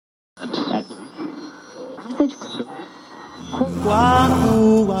message.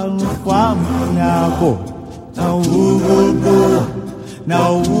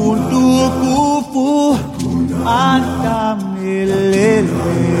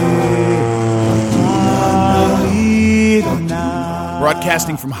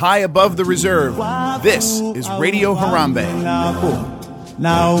 Broadcasting from high above the reserve, this is Radio Harambe.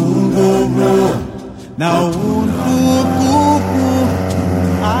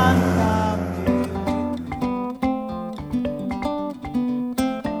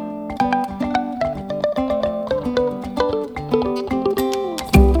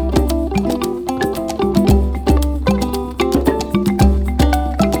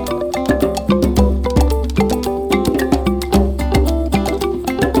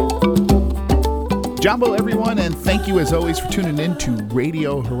 Jumbo, everyone, and thank you as always for tuning in to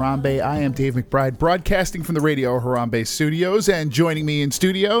Radio Harambe. I am Dave McBride, broadcasting from the Radio Harambe studios, and joining me in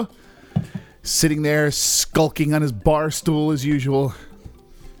studio, sitting there skulking on his bar stool as usual,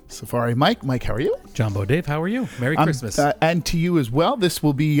 Safari Mike. Mike, how are you? Jumbo Dave, how are you? Merry Christmas. And to you as well. This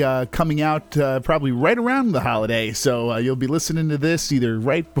will be coming out probably right around the holiday, so you'll be listening to this either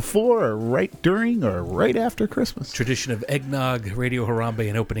right before or right during or right after Christmas. Tradition of eggnog, Radio Harambe,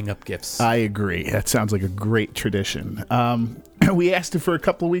 and opening up gifts. I agree. That sounds like a great tradition. We asked it for a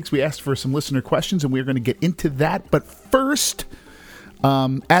couple of weeks. We asked for some listener questions, and we're going to get into that. But first,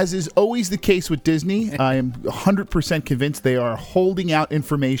 as is always the case with Disney, I am 100% convinced they are holding out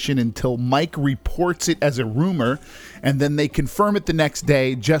information until Mike reports it as a rumor, and then they confirm it the next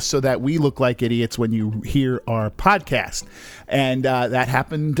day just so that we look like idiots when you hear our podcast. And that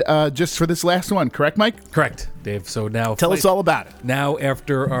happened just for this last one. Correct, Mike? Correct, Dave. So now tell us all about it. Now,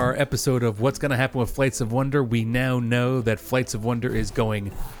 after our episode of What's Going to Happen with Flights of Wonder, we now know that Flights of Wonder is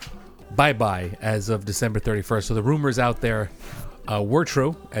going bye-bye as of December 31st. So the rumors out there were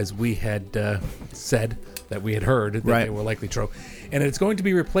true, as we had said that we had heard that they were likely true. And it's going to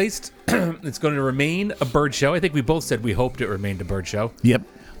be replaced. It's going to remain a bird show. I think we both said we hoped it remained a bird show. Yep.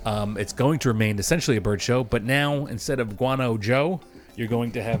 It's going to remain essentially a bird show, but now instead of Guano Joe, you're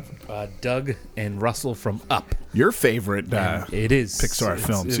going to have Doug and Russell from Up. Your favorite it is Pixar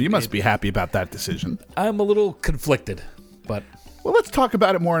film, so you must be happy about that decision. I'm a little conflicted, but... Well, let's talk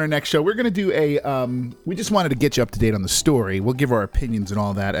about it more in our next show. We're going to do we just wanted to get you up to date on the story. We'll give our opinions and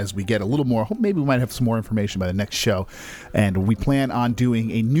all that as we get a little more. Maybe we might have some more information by the next show. And we plan on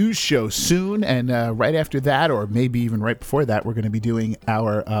doing a news show soon. And right after that, or maybe even right before that, we're going to be doing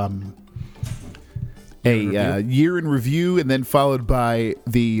our year in review, and then followed by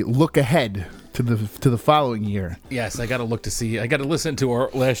the look ahead to the following year. Yes, I got to look to see. I got to listen to our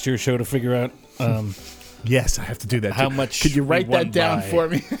last year's show to figure out... Yes, I have to do that. How much? Could you write that down for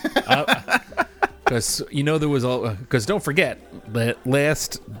me? Because there was because don't forget that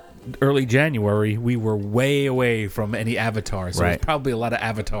last early January we were way away from any Avatar, so there's probably a lot of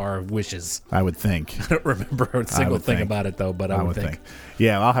Avatar wishes. I would think. I don't remember a single thing about it though, but I would think.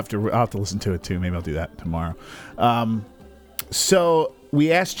 Yeah, I'll have to listen to it too. Maybe I'll do that tomorrow. So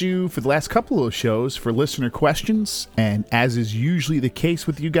we asked you for the last couple of shows for listener questions, and as is usually the case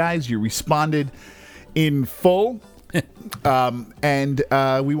with you guys, you responded in full. And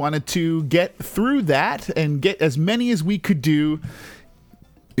we wanted to get through that and get as many as we could do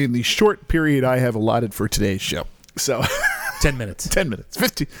in the short period I have allotted for today's show. So 10 minutes. 10 minutes.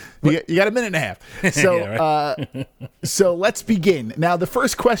 15. You got a minute and a half. So, yeah, so let's begin. Now, the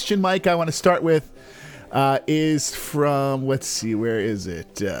first question, Mike, I want to start with is from, let's see, where is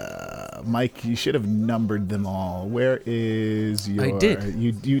it? Mike, you should have numbered them all. Where is your... I did.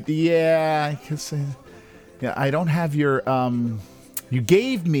 Yeah, I don't have your... you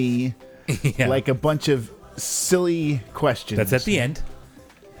gave me like a bunch of silly questions. That's at the end.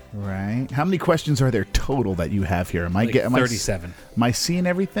 Right. How many questions are there total that you have here? Am I 37. Am I seeing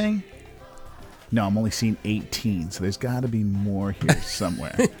everything? No, I'm only seeing 18, so there's got to be more here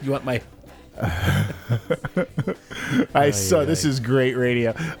somewhere. You want my... This is great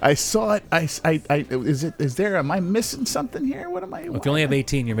radio. I saw it. Am I missing something here? What am I? If you only have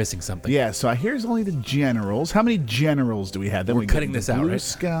 18, you're missing something. Yeah, so here's only the generals. How many generals do we have? Then we're cutting this out, Blue right?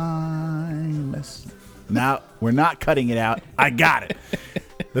 Sky. No, we're not cutting it out. I got it.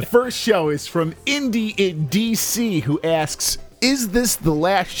 The first show is from Indy in DC, who asks, "Is this the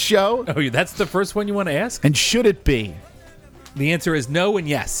last show?" Oh, that's the first one you want to ask? And should it be? The answer is no and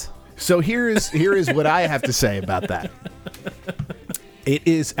yes. So here is what I have to say about that. It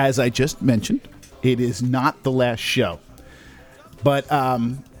is, as I just mentioned, it is not the last show. But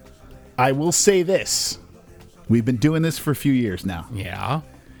I will say this. We've been doing this for a few years now. Yeah.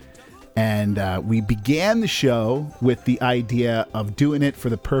 And we began the show with the idea of doing it for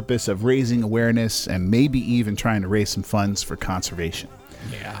the purpose of raising awareness and maybe even trying to raise some funds for conservation.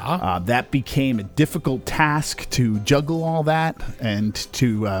 Yeah. That became a difficult task to juggle all that and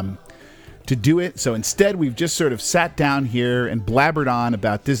to do it. So instead, we've just sort of sat down here and blabbered on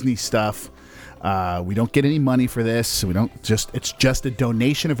about Disney stuff. We don't get any money for this. It's just a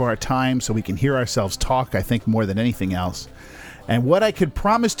donation of our time so we can hear ourselves talk, I think, more than anything else. And what I could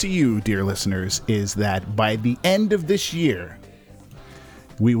promise to you, dear listeners, is that by the end of this year,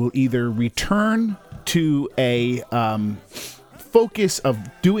 we will either return to a focus of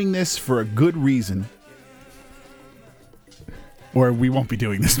doing this for a good reason, or we won't be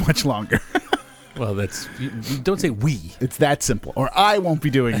doing this much longer. Well, don't say we. It's that simple. Or I won't be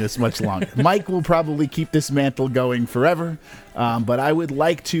doing this much longer. Mike will probably keep this mantle going forever. But I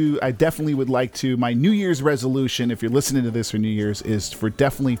definitely would like to, my New Year's resolution, if you're listening to this for New Year's, is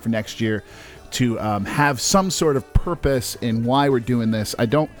definitely for next year to have some sort of purpose in why we're doing this. I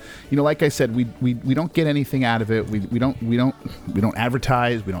don't, like I said, we don't get anything out of it. We don't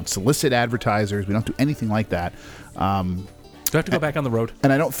advertise. We don't solicit advertisers. We don't do anything like that. Do I have to go back on the road?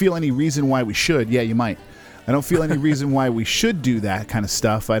 And I don't feel any reason why we should. Yeah, you might. I don't feel any reason why we should do that kind of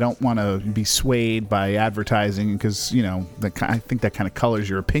stuff. I don't want to be swayed by advertising because, I think that kind of colors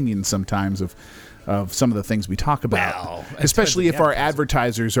your opinion sometimes of some of the things we talk about. Well, especially if our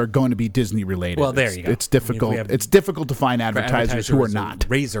advertisers are going to be Disney related. Well, there you go. It's difficult. It's difficult to find advertisers who are not.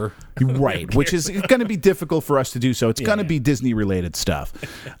 Razor. Right, which is going to be difficult for us to do so. It's going to be Disney related stuff.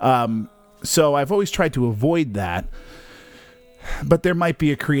 So I've always tried to avoid that. But there might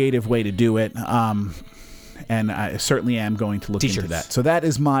be a creative way to do it, and I certainly am going to look into that. So that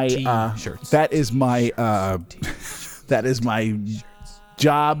is my that is my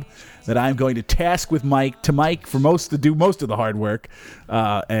job that I'm going to task with Mike to do most of the hard work,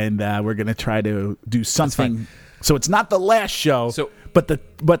 and we're going to try to do something. So it's not the last show. But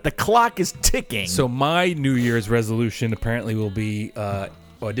the clock is ticking. So my New Year's resolution apparently will be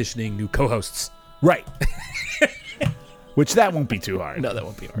auditioning new co-hosts. Right. Which that won't be too hard. No, that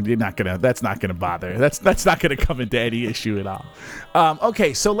won't be hard. That's not gonna bother. That's not gonna come into any issue at all.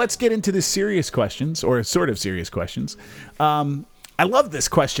 Okay, so let's get into the serious questions, or sort of serious questions. I love this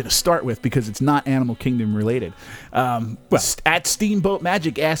question to start with because it's not Animal Kingdom related. At Steamboat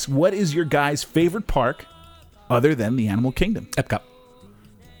Magic asks, what is your guys' favorite park other than the Animal Kingdom? Epcot.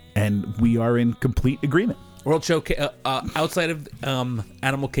 And we are in complete agreement. World Showcase outside of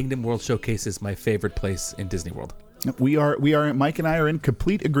Animal Kingdom, World Showcase is my favorite place in Disney World. We are. Mike and I are in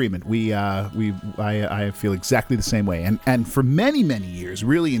complete agreement. I feel exactly the same way. And for many, many years,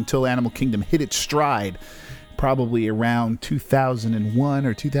 really until Animal Kingdom hit its stride, probably around 2001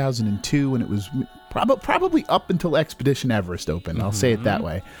 or 2002, when it was probably up until Expedition Everest opened. I'll say it that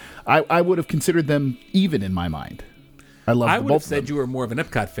way. I would have considered them even in my mind. I would have said you were more of an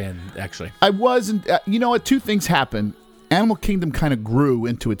Epcot fan, actually. I wasn't. You know what? Two things happened. Animal Kingdom kind of grew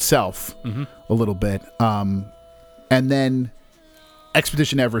into itself a little bit. And then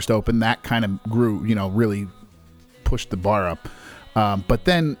Expedition Everest opened. That kind of grew, really pushed the bar up. But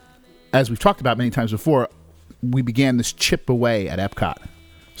then, as we've talked about many times before, we began this chip away at Epcot.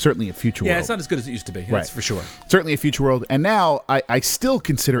 Certainly at Future World. Yeah, it's not as good as it used to be. That's for sure. Certainly at Future World. And now I still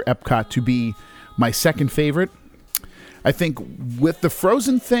consider Epcot to be my second favorite. I think with the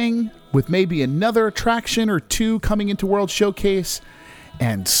Frozen thing, with maybe another attraction or two coming into World Showcase,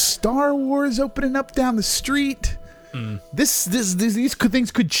 and Star Wars opening up down the street... These things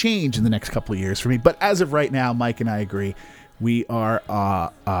could change in the next couple of years for me, but as of right now, Mike and I agree we are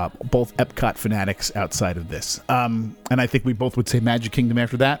both Epcot fanatics outside of this. And I think we both would say Magic Kingdom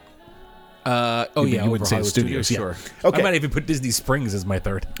after that. You would say Studios, sure. Okay. I might even put Disney Springs as my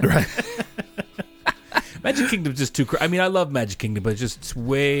third. Right. Magic Kingdom's just too. I love Magic Kingdom, but it's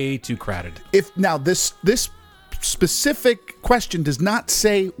way too crowded. If now this specific question does not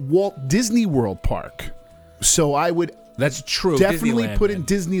say Walt Disney World Park. So I would That's true. definitely Disneyland, put in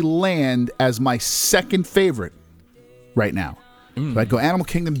Disneyland as my second favorite right now. So I'd go Animal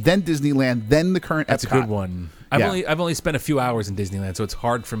Kingdom, then Disneyland, then the current That's Epcot. a good one. I've only spent a few hours in Disneyland, so it's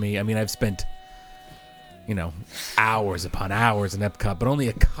hard for me. I've spent hours upon hours in Epcot, but only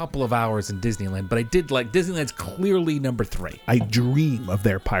a couple of hours in Disneyland. But I did like Disneyland's clearly number 3. I dream of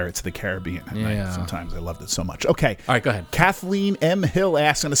their Pirates of the Caribbean. Yeah. Sometimes I loved it so much. Okay. All right, go ahead. Kathleen M. Hill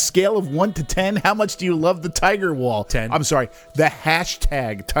asks, on a scale of 1 to 10, how much do you love the Tiger Wall? 10. I'm sorry, the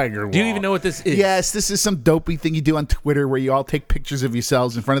hashtag Tiger Wall. Do you even know what this is? Yes, this is some dopey thing you do on Twitter where you all take pictures of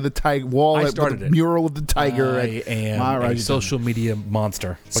yourselves in front of the Tiger Wall. I started it. Mural of the Tiger. I am a social media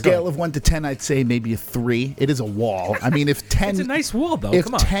monster. Scale of 1 to 10, I'd say maybe a 3. technically, it is a wall. I mean, if 10... It's a nice wall, though. If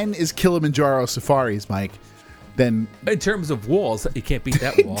Come on. 10 is Kilimanjaro Safaris, Mike, then... In terms of walls, you can't beat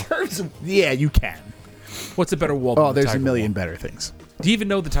that wall. Yeah, you can. What's a better wall than Oh, the there's a Tiger million Wall? better things. Do you even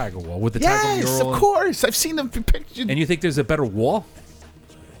know the Tiger Wall with the Tiger Yes, mural? of course. I've seen them pictured. And you think there's a better wall?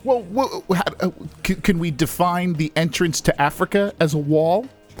 Well, can we define the entrance to Africa as a wall?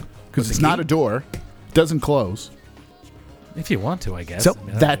 Because With it's a not gate? a door. It doesn't close. If you want to, I guess. So I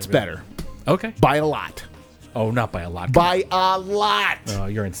mean, that's really- better. Okay. By a lot. Oh, not by a lot. By a lot. Oh,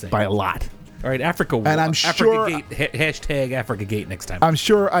 you're insane. By a lot. All right, Africa Wall. And I'm sure- Africa Gate, hashtag Africa Gate next time. I'm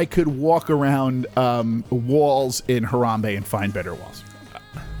sure I could walk around walls in Harambe and find better walls.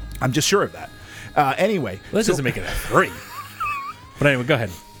 I'm just sure of that. Anyway. This so doesn't make it a 3. But anyway, go ahead.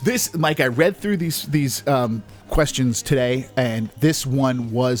 this, Mike, I read through these questions today, and this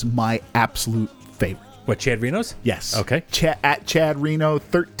one was my absolute favorite. What, Chad Reno's? Yes. Okay. At Chad Reno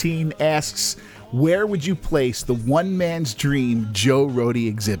 13 asks, where would you place the one man's dream Joe Rohde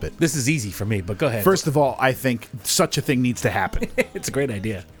exhibit? This is easy for me, but go ahead. First of all, I think such a thing needs to happen. It's a great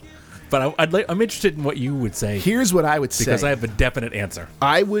idea. But I'm interested in what you would say Here's what I would say. because I have a definite answer.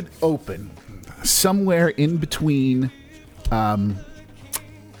 I would open somewhere in between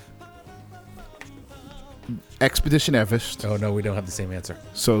Expedition Everest. Oh, no, we don't have the same answer.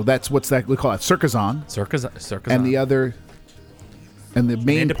 So what's that we call it? Circazon. Circus. And the other, and the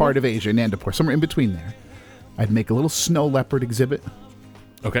main Nandapur? part of Asia, Nandapur, somewhere in between there. I'd make a little snow leopard exhibit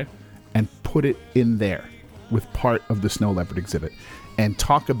Okay. and put it in there with part of the snow leopard exhibit and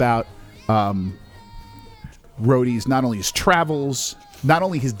talk about Rohde's, not only his travels, not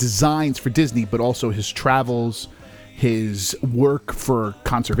only his designs for Disney, but also his travels, his work for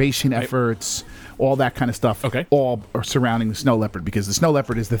conservation efforts, all that kind of stuff. Okay. All are surrounding the snow leopard, because the snow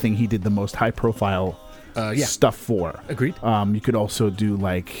leopard is the thing he did the most high profile stuff for. Agreed. You could also do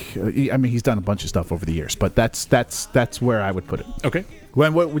I mean, he's done a bunch of stuff over the years, but that's where I would put it. Okay.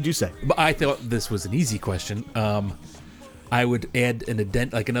 What would you say? But I thought this was an easy question. I would add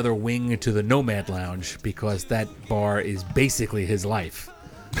another wing to the Nomad Lounge, because that bar is basically his life.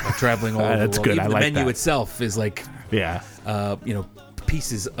 Traveling all over That's the world. good. Even I the like menu that. itself is like, Yeah.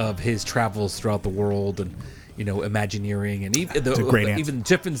 pieces of his travels throughout the world, and Imagineering, and even a great answer. even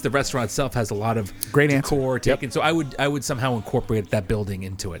Tiffin's, the restaurant itself, has a lot of Great answer. decor taken. So I would somehow incorporate that building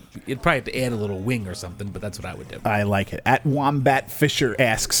into it. You'd probably have to add a little wing or something, but that's what I would do. I like it. At Wombat Fisher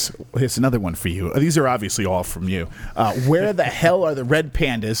asks, here's another one for you. These are obviously all from you. Where the hell are the red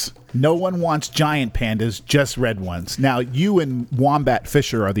pandas? No one wants giant pandas, just red ones. Now, you and Wombat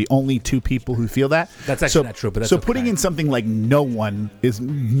Fisher are the only two people who feel that. That's actually not true, but that's so okay. putting in something like no one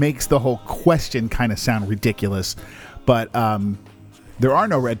makes the whole question kind of sound ridiculous. But there are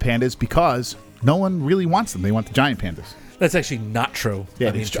no red pandas because no one really wants them. They want the giant pandas. That's actually not true. Yeah,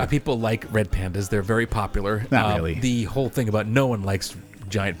 I mean, it's true. people like red pandas. They're very popular. Not really. The whole thing about no one likes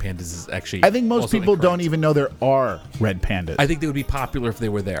giant pandas is actually, I think most also people don't incorrect. even know there are red pandas. I think they would be popular if they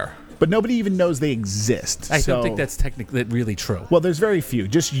were there. But nobody even knows they exist. I So- don't think that's technically really true. Well, there's very few.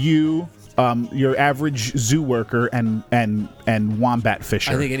 Just you, your average zoo worker, and Wombat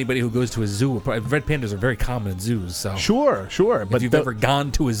Fisher. I think anybody who goes to a zoo, red pandas are very common in zoos. So Sure. But if you've ever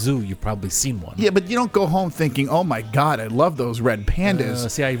gone to a zoo, you've probably seen one. yeah, but you don't go home thinking, "Oh my God, I love those red pandas."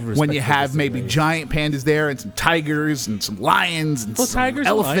 See, I respect when you those have in maybe ways. giant pandas there, and some tigers, and some lions, and Well, some tigers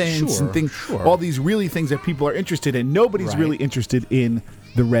and lions, elephants, sure, and things. sure. All these really things that people are interested in. Nobody's Right. really interested in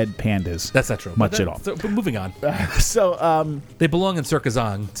the red pandas. That's not true. Much But at all. So, but moving on. So, They belong in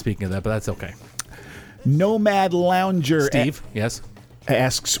Circazong, speaking of that, but that's okay. Nomad Lounger Steve, yes?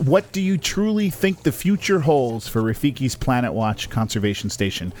 asks, what do you truly think the future holds for Rafiki's Planet Watch Conservation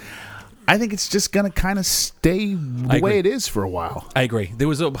Station? I think it's just going to kind of stay the way agree. it is for a while. I agree. There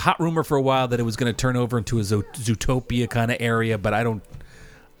was a hot rumor for a while that it was going to turn over into a Zootopia kind of area, but I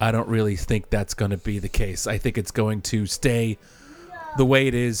don't really think that's going to be the case. I think it's going to stay the way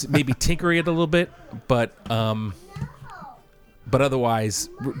it is, maybe tinkering it a little bit, but otherwise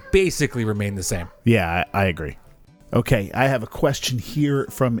basically remain the same. Yeah, I agree. Okay, I have a question here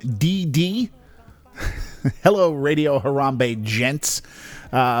from DD. Hello, Radio Harambe gents.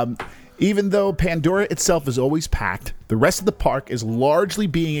 Even though Pandora itself is always packed, the rest of the park is largely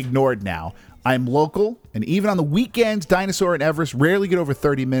being ignored now. I'm local, and even on the weekends, Dinosaur and Everest rarely get over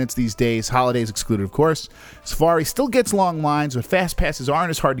 30 minutes these days, holidays excluded, of course. Safari still gets long lines, but fast passes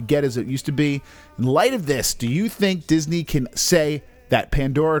aren't as hard to get as it used to be. In light of this, do you think Disney can say that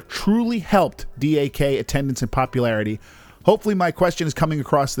Pandora truly helped DAK attendance and popularity? Hopefully my question is coming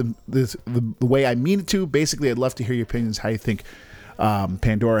across the way I mean it to. Basically, I'd love to hear your opinions, how you think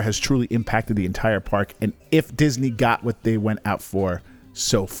Pandora has truly impacted the entire park, and if Disney got what they went out for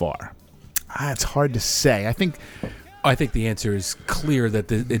so far. It's hard to say. I think. I think the answer is clear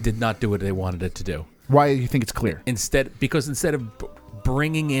that it did not do what they wanted it to do. Why do you think it's clear? Instead of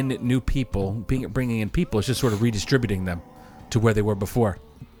bringing in new people, bringing in people, it's just sort of redistributing them to where they were before.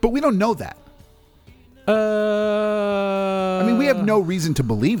 But we don't know that. I mean, we have no reason to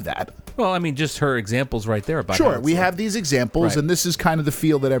believe that. Well, I mean, just her examples right there about. Sure, we have these examples, Right. and this is kind of the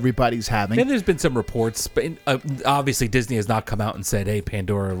feel that everybody's having. And there's been some reports, but obviously Disney has not come out and said, "Hey,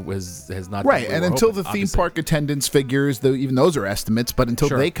 Pandora has not." Right, we and were until hoping, the theme obviously. park attendance figures, even those are estimates, but until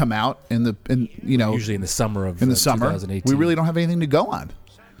Sure. they come out usually in the summer of 2018, we really don't have anything to go on.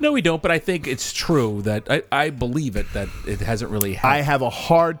 No, we don't. But I think it's true that I believe that it hasn't really happened. I have a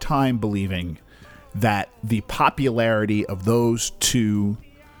hard time believing that the popularity of those two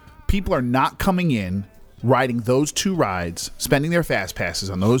people are not coming in, riding those two rides, spending their fast passes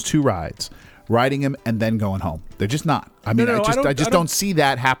on those two rides, riding them, and then going home. They're just not. I mean, No, I just don't see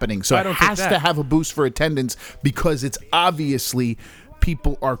that happening. So I it don't think has that. to have a boost for attendance because it's obviously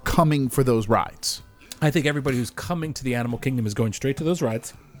people are coming for those rides. I think everybody who's coming to the Animal Kingdom is going straight to those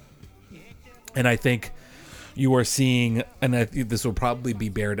rides. And I think you are seeing, and I think this will probably be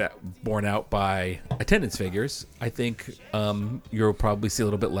borne out by attendance figures. I think you'll probably see a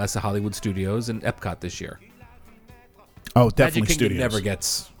little bit less of Hollywood Studios and Epcot this year. Oh, definitely Magic Kingdom studios.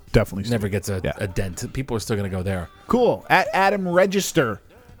 never gets a dent. People are still going to go there. Cool. At Adam Register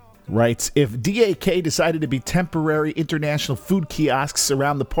writes, if DAK decided to be temporary international food kiosks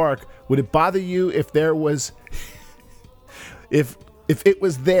around the park, would it bother you if there was if it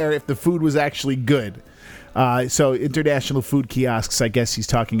was there if the food was actually good? So international food kiosks, I guess he's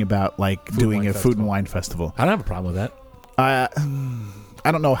talking about like doing a food and wine festival. I don't have a problem with that.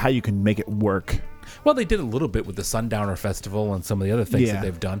 I don't know how you can make it work. Well, they did a little bit with the Sundowner Festival and some of the other things Yeah. that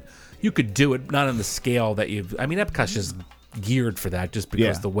they've done. You could do it, not on the scale that you've... I mean, Epcot's just geared for that just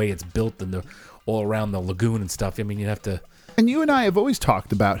because Yeah. the way it's built and all around the lagoon and stuff. I mean, you have to... And you and I have always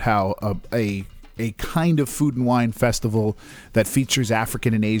talked about how a kind of food and wine festival that features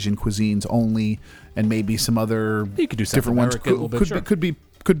African and Asian cuisines only, and maybe some other You could do South different ones America a little bit, sure.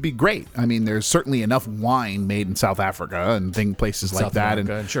 could be great. I mean, there's certainly enough wine made in South Africa and places like South that,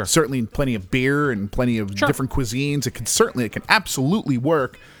 America, and sure. certainly plenty of beer and plenty of Sure. different cuisines. It can absolutely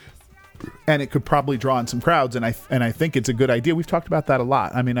work. And it could probably draw in some crowds, and I think it's a good idea. We've talked about that a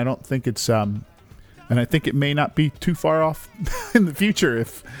lot. I mean, I don't think it's and I think it may not be too far off in the future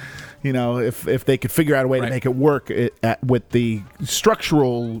if they could figure out a way to Right. make it work with the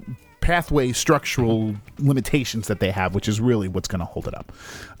structural limitations that they have, which is really what's going to hold it up.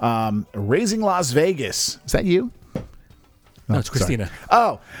 Raising Las Vegas, is that you? No, it's Christina.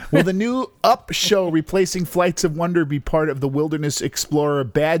 Oh, will the new Up show replacing Flights of Wonder be part of the Wilderness Explorer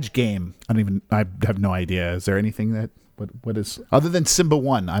badge game? I have no idea. Is there anything that what is other than Simba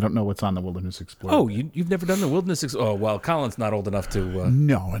 1? I don't know what's on the Wilderness Explorer. Oh, you've never done the Wilderness... Oh, well, Colin's not old enough to...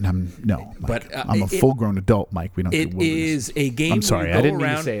 No, and Mike. But, I'm a full-grown adult, Mike. We don't do It Wilderness. is a game. I'm sorry, where you I go didn't mean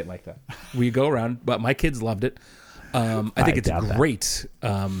to around, say it like that. where you go around, but my kids loved it. I think it's doubt that. great.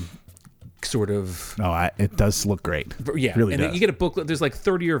 Sort of... No, it does look great. Yeah, It really and does. you get a booklet. There's like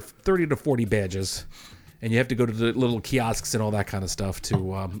 30 to 40 badges, and you have to go to the little kiosks and all that kind of stuff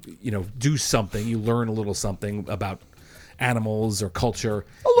to, do something. You learn a little something about animals or culture.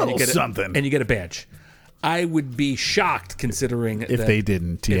 little something. And you get a badge. I would be shocked considering If that they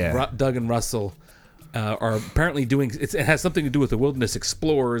didn't, yeah. Doug and Russell are apparently doing. It has something to do with the Wilderness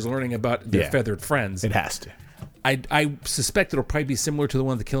Explorers learning about their Yeah. feathered friends. It has to. I suspect it'll probably be similar to the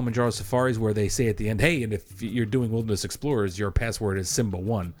one at the Kilimanjaro Safaris where they say at the end, hey, and if you're doing Wilderness Explorers, your password is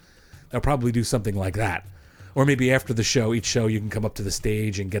Simba1. They'll probably do something like that. Or maybe after the show, each show you can come up to the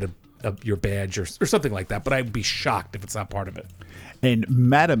stage and get your badge or something like that. But I'd be shocked if it's not part of it. And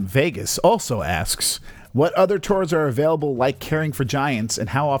Madam Vegas also asks, what other tours are available like Caring for Giants, and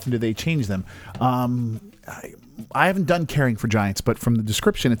how often do they change them? I haven't done Caring for Giants, but from the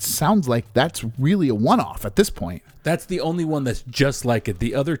description, it sounds like that's really a one-off at this point. That's the only one that's just like it.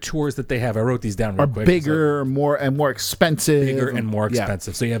 The other tours that they have, I wrote these down real Are quick. bigger, more expensive. Bigger and more Yeah.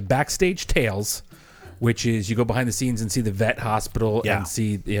 expensive. So you have Backstage Tales, which is you go behind the scenes and see the vet hospital Yeah. and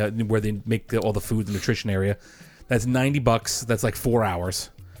see where they make all the food and nutrition area. That's $90. That's like 4 hours.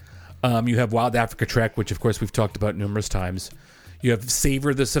 You have Wild Africa Trek, which of course we've talked about numerous times. You have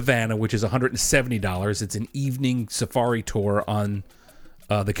Savor the Savannah, which is $170. It's an evening safari tour on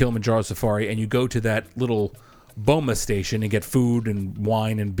the Kilimanjaro Safari, and you go to that little Boma station and get food and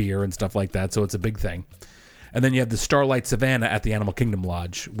wine and beer and stuff like that. So it's a big thing. And then you have the Starlight Savannah at the Animal Kingdom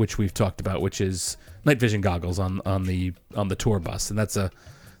Lodge, which we've talked about, which is night vision goggles on the tour bus, and that's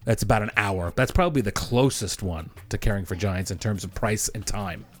about an hour. That's probably the closest one to Caring for Giants in terms of price and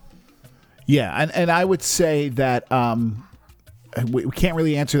time. Yeah, and I would say that we can't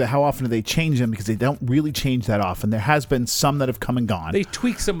really answer that. How often do they change them? Because they don't really change that often. There has been some that have come and gone. They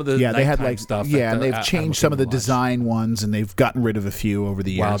tweak some of the they had nighttime stuff. Yeah, and they've changed some of the design ones, and they've gotten rid of a few over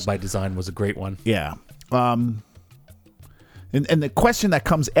the years. Wild by Design was a great one. Yeah. And the question that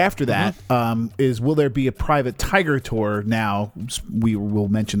comes after that is, will there be a private Tiger tour now? We will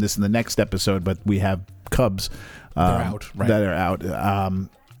mention this in the next episode, but we have Cubs out, right. that are out.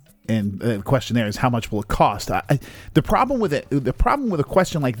 And the question there is, how much will it cost? The problem with a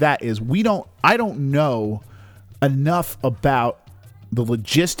question like that is I don't know enough about the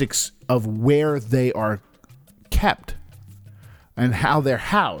logistics of where they are kept and how they're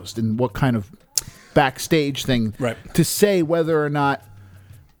housed and what kind of backstage thing to say whether or not.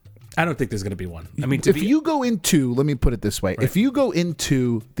 I don't think there's going to be one. I mean, if you go into, let me put it this way, if you go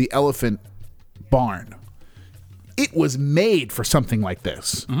into the Elephant Barn, it was made for something like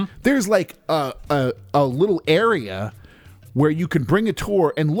this. There's like a little area where you can bring a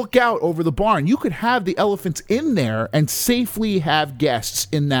tour and look out over the barn. You could have the elephants in there and safely have guests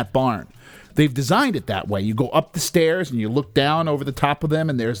in that barn. They've designed it that way. You go up the stairs and you look down over the top of them,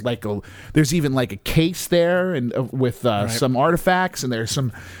 and there's even like a case there and with some artifacts, and there's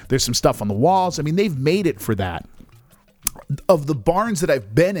some stuff on the walls. I mean, they've made it for that. Of the barns that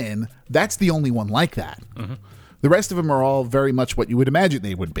I've been in, that's the only one like that. The rest of them are all very much what you would imagine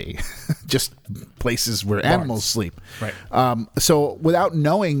they would be, just places where animals sleep. Right. So without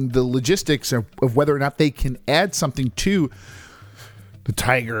knowing the logistics of whether or not they can add something to the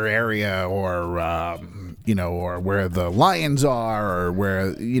tiger area, or or where the lions are, or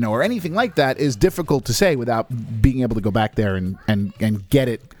where or anything like that, is difficult to say without being able to go back there and get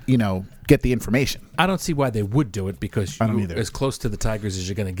it, get the information. I don't see why they would do it, because I don't either. As close to the tigers as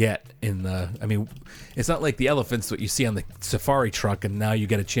you're going to get it's not like the elephants that you see on the safari truck, and now you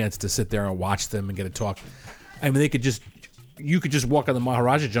get a chance to sit there and watch them and get a talk. I mean, you could just walk on the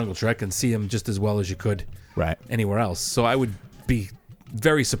Maharaja Jungle Trek and see them just as well as you could anywhere else. So I would be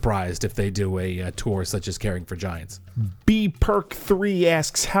very surprised if they do a tour such as Caring for Giants. B Perk 3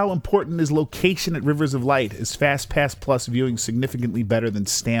 asks, how important is location at Rivers of Light? Is Fast Pass Plus viewing significantly better than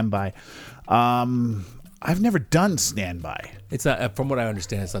Standby? I've never done Standby. It's not, from what I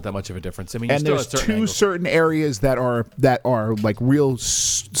understand, it's not that much of a difference. I mean, and there's certain areas that are like real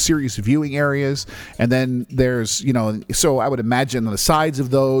serious viewing areas, and then there's so I would imagine on the sides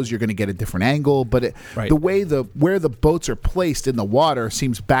of those you're going to get a different angle, but the way where the boats are placed in the water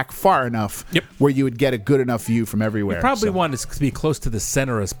seems back far enough where you would get a good enough view from everywhere. You probably want to be close to the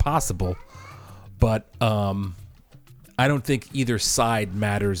center as possible, but I don't think either side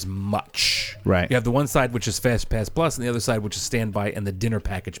matters much. Right. You have the one side, which is Fast Pass Plus, and the other side, which is Standby and the dinner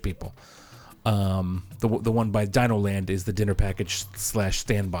package people. The one by Dino Land is the dinner package /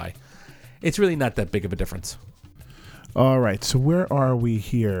 Standby. It's really not that big of a difference. All right. So where are we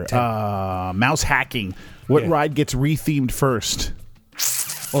here? Mouse hacking. What ride gets rethemed first?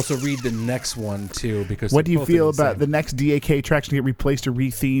 Also read the next one, too, because what do you feel about the next DAK attraction to get replaced or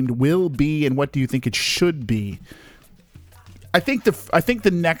rethemed will be, and what do you think it should be? I think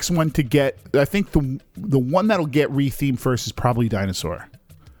the next one to get, I think the one that'll get rethemed first is probably Dinosaur.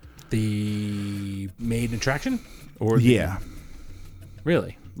 The main attraction?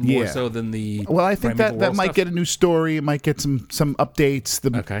 Really? More so than the. Well, I think that might get a new story. It might get some updates.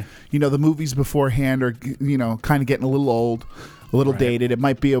 The movies beforehand are kind of getting a little old, a little dated. It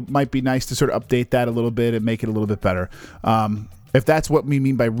might be nice to sort of update that a little bit and make it a little bit better. If that's what we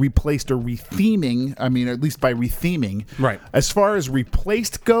mean by replaced or retheming, I mean, or at least by retheming. Right. As far as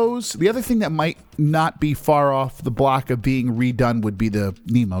replaced goes, the other thing that might not be far off the block of being redone would be the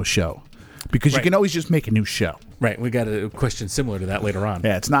Nemo show. Because you can always just make a new show. Right. We got a question similar to that later on.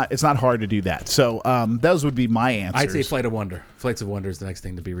 Yeah, it's not hard to do that. So those would be my answers. I'd say Flights of Wonder is the next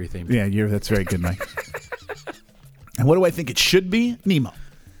thing to be rethemed. Yeah, that's very good, Mike. And what do I think it should be? Nemo.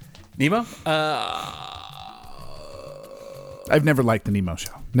 Nemo? I've never liked the Nemo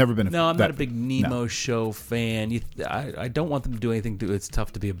show. Never been a fan. No, I'm not a big Nemo show fan. I don't want them to do anything it's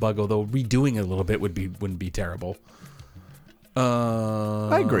tough to be a bug, although redoing it a little bit wouldn't be terrible.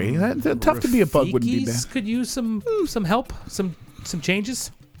 I agree. Tough to be a bug wouldn't be bad. Could use some help, some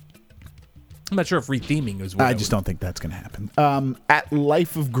changes. I'm not sure if retheming is what I just don't think that's going to happen. At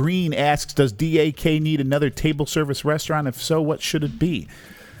Life of Green asks, does DAK need another table service restaurant? If so, what should it be?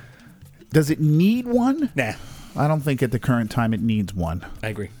 Does it need one? Nah. I don't think at the current time it needs one. I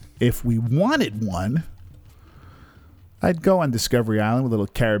agree. If we wanted one, I'd go on Discovery Island with a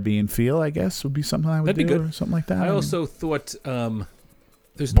little Caribbean feel, I guess, would be something I would That'd do. Be good. Or something like that. I also thought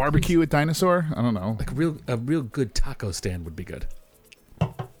there's barbecue at Dinosaur? I don't know. Like a real good taco stand would be good.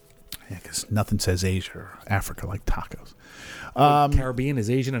 because nothing says Asia or Africa like tacos. Caribbean is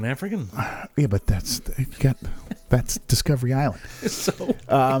Asian and African. Yeah, but that's Discovery Island. So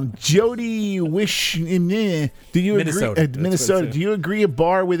Jody Wish, do you Minnesota. agree? Minnesota. Do you agree a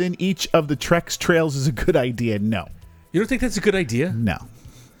bar within each of the Trex trails is a good idea? No. you don't think that's a good idea? No,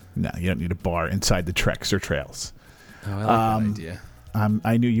 you don't need a bar inside the Trex or trails. Oh, I like that idea.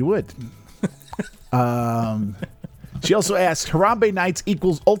 I knew you would. She also asked, Harambe Nights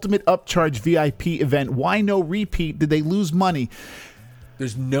equals ultimate upcharge VIP event. Why no repeat? Did they lose money?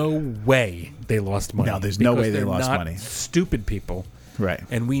 There's no way they lost money. No, there's no way they they're lost not money. Stupid people. Right.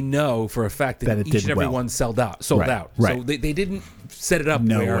 And we know for a fact that it each did and every well. one sold out. Right. So they didn't set it up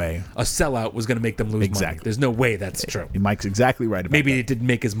No where way. a sellout was going to make them lose money. Exactly. There's no way that's true. Mike's exactly right about Maybe that. it didn't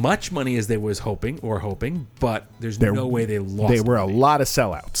make as much money as they was hoping, but there's no way they lost. There were a money. lot of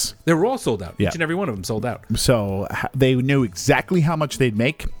sellouts. They were all sold out. Yeah. Each and every one of them sold out. So they knew exactly how much they'd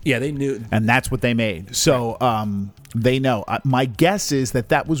make, Yeah, they knew. and that's what they made. So they know. My guess is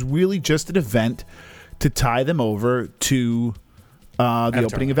that was really just an event to tie them over to the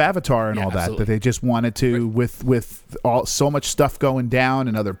opening of Avatar and Yeah, all that. absolutely. That they just wanted to, with all so much stuff going down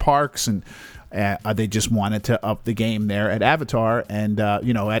in other parks, and they just wanted to up the game there at Avatar and at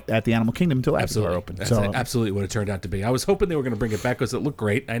the Animal Kingdom until Avatar opened. That's So absolutely what it turned out to be. I was hoping they were going to bring it back because it looked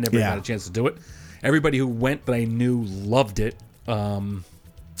great. I never got a chance to do it. Everybody who went that I knew loved it, but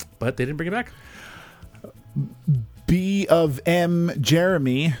they didn't bring it back. B of M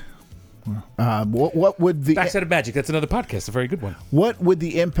Jeremy. What would the Backside of Magic. That's another podcast. A very good one. What would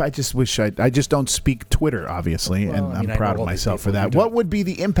the impact? I just wish I just don't speak Twitter, obviously, and I mean, I'm I proud know of all these myself for people. that. You What don't. would be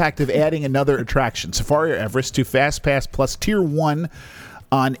the impact of adding another attraction, Safari or Everest, to Fast Pass plus Tier 1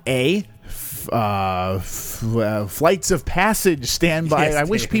 on Flights of Passage standby? Yes, I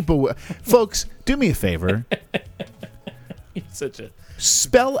wish David. people folks, do me a favor. It's such a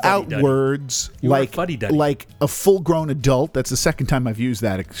Spell out Fuddy-duddy. words You are like fuddy-duddy. like a full-grown adult. That's the second time I've used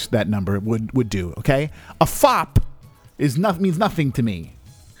that number. Would do. Okay, a fop means nothing to me.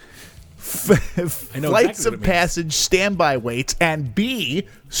 I know Flights exactly what of it means. Passage standby waits, and B,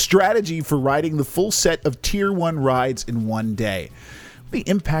 strategy for riding the full set of Tier 1 rides in one day. The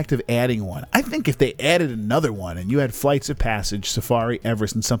impact of adding one. I think if they added another one and you had Flights of Passage, Safari,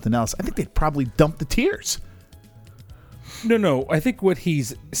 Everest, and something else, I think they'd probably dump the tiers. No. I think what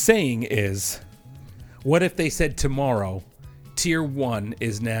he's saying is, what if they said tomorrow, Tier 1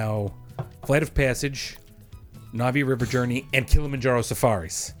 is now Flight of Passage, Navi River Journey, and Kilimanjaro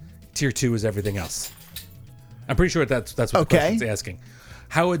Safaris. Tier 2 is everything else. I'm pretty sure that's what the question's asking.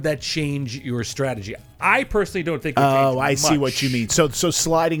 How would that change your strategy? I personally don't think it would change I see what much. you mean. So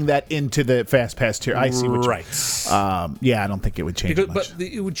sliding that into the Fast Pass tier. I see what Right. yeah, I don't think it would change much. But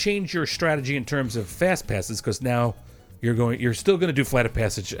it would change your strategy in terms of fast passes because now you're still going to do Flight of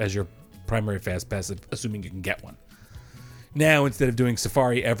Passage as your primary fast pass, assuming you can get one. Now instead of doing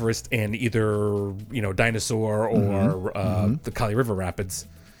Safari, Everest, and either Dinosaur or the Kali River Rapids,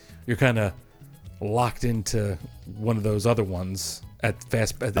 you're kind of locked into one of those other ones at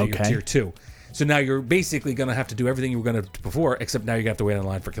your Tier 2. So now you're basically going to have to do everything you were going to do before, except now you have to wait in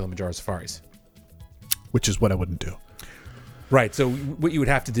line for Kilimanjaro Safaris. Which is what I wouldn't do. Right. So what you would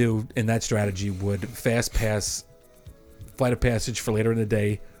have to do in that strategy would fast pass Flight of Passage for later in the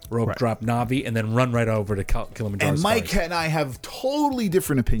day, rope drop Navi, and then run right over to Kilimanjaro And Mike Safaris. and I have totally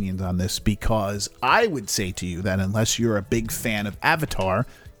different opinions on this because I would say to you that unless you're a big fan of Avatar,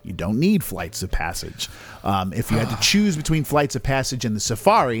 you don't need Flights of Passage. If you had to choose between Flights of Passage and the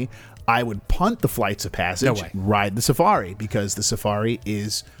Safari, I would punt the Flights of Passage, No way. ride the Safari, because the Safari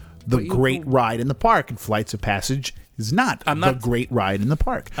is the great ride in the park, and Flights of Passage is not the great ride in the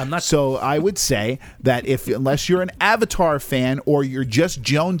park. So I would say that unless you're an Avatar fan or you're just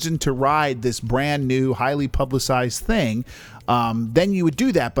jonesing to ride this brand new, highly publicized thing, then you would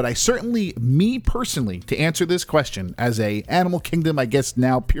do that. But I certainly, me personally, to answer this question as a Animal Kingdom, I guess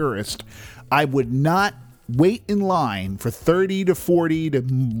now purist, I would not wait in line for 30 to 40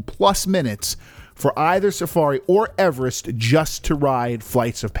 to plus minutes for either Safari or Everest just to ride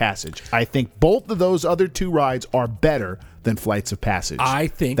Flights of Passage. I think both of those other two rides are better than Flights of Passage. I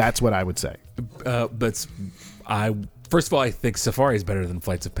think that's what I would say. First of all, I think Safari is better than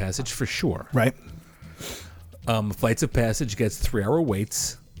Flights of Passage for sure. Right. Flights of Passage gets 3-hour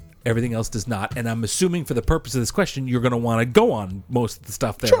waits. Everything else does not. And I'm assuming for the purpose of this question, you're going to want to go on most of the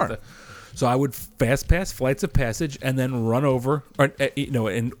stuff there. Sure. So I would fast pass Flights of Passage and then run over,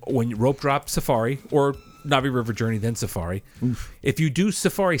 and when you rope drop Safari or Navi River Journey, then Safari. Oof. If you do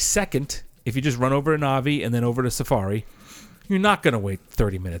Safari second, if you just run over to Navi and then over to Safari, you're not going to wait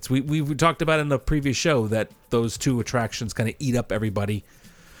 30 minutes. We talked about in the previous show that those two attractions kind of eat up everybody.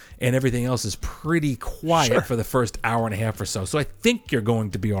 and everything else is pretty quiet for the first hour and a half or so. So I think you're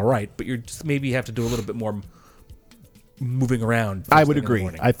going to be all right, but you're just maybe have to do a little bit more moving around. I would agree.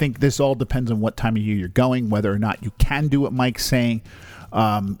 I think this all depends on what time of year you're going, whether or not you can do what Mike's saying.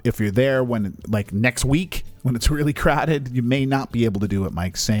 If you're there when, like next week, when it's really crowded, you may not be able to do what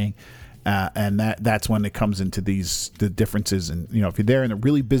Mike's saying. And that's when it comes into the differences. And, if you're there in a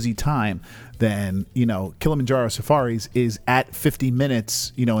really busy time, then, Kilimanjaro Safaris is at 50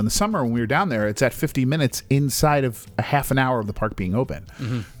 minutes, in the summer when we were down there, it's at 50 minutes inside of a half an hour of the park being open.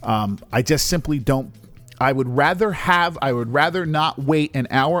 I just simply don't, I would rather not wait an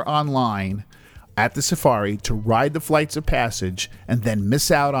hour online at the safari to ride the flights of passage and then miss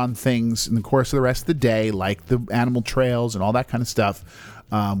out on things in the course of the rest of the day, like the animal trails and all that kind of stuff.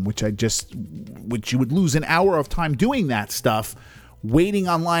 Which you would lose an hour of time doing that stuff, waiting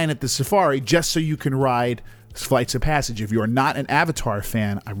online at the safari just so you can ride flights of passage. If you're not an Avatar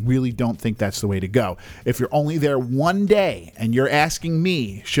fan, I really don't think that's the way to go. If you're only there one day and you're asking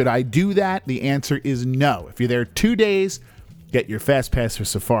me, should I do that? The answer is no. If you're there 2 days, get your fast pass for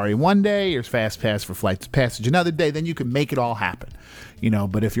safari one day, your fast pass for flights of passage another day, then you can make it all happen.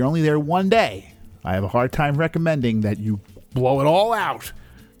 But if you're only there one day, I have a hard time recommending that you blow it all out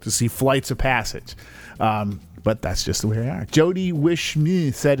to see flights of passage. But that's just the way they are. Jody Wish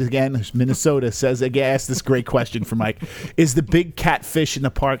Me said again, Minnesota says, again, asked this great question for Mike. Is the big catfish in the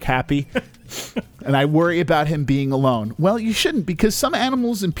park happy? And I worry about him being alone. Well, you shouldn't, because some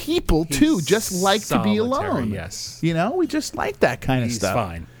animals and people, too, just like to be alone. Yes. We just like that kind of stuff. He's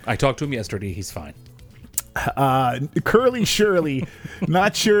fine. I talked to him yesterday. He's fine. Curly Shirley,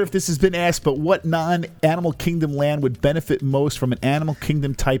 not sure if this has been asked, but what non-Animal Kingdom land would benefit most from an Animal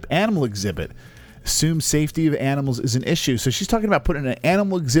Kingdom type animal exhibit? Assume safety of animals is an issue. So she's talking about putting an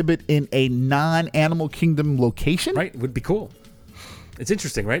animal exhibit in a non-Animal Kingdom location? Right, would be cool. It's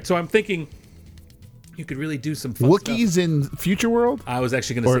interesting, right? So I'm thinking you could really do some fun Wookiees stuff. in Future World? I was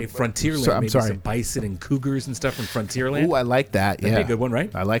actually going to say Frontierland. I'm sorry. Some bison and cougars and stuff from Frontierland. Oh, I like that. That'd be a good one,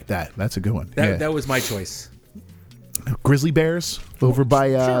 right? I like that. That's a good one. That was my choice. Grizzly bears over by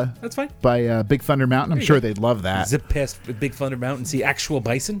sure, that's fine. By Big Thunder Mountain. I'm sure they'd love that. Zip past Big Thunder Mountain, see actual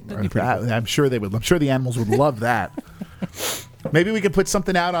bison. I'm sure they would. I'm sure the animals would love that. Maybe we could put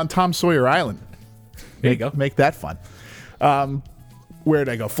something out on Tom Sawyer Island. There you go. Make that fun. Where'd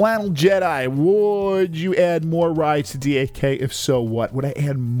I go? Flannel Jedi. Would you add more rides to DAK? If so, what? Would I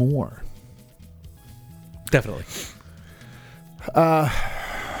add more? Definitely. If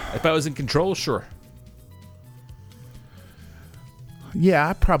I was in control, sure. Yeah,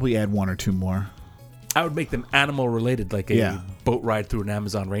 I'd probably add one or two more. I would make them animal related, like a boat ride through an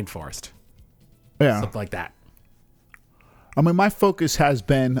Amazon rainforest. Yeah. Something like that. I mean, my focus has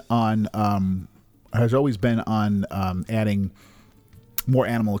been on, has always been on adding more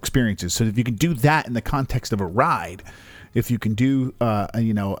animal experiences. So if you can do that in the context of a ride, if you can do, I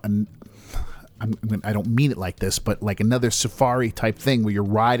don't mean it like this, but like another safari type thing where you're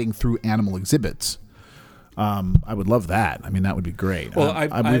riding through animal exhibits. I would love that. I mean, that would be great. Well,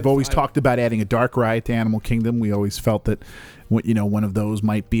 we've always talked about adding a dark ride to Animal Kingdom. We always felt that, one of those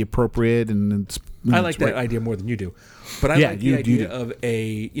might be appropriate, and I like that idea more than you do. But I like the idea of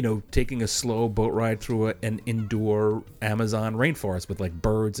taking a slow boat ride through an indoor Amazon rainforest with like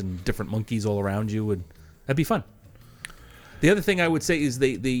birds and different monkeys all around you, and that'd be fun. The other thing I would say is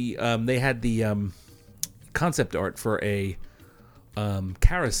they had the concept art for a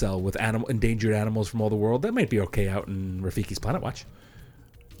carousel with endangered animals from all the world. That might be okay out in Rafiki's Planet Watch.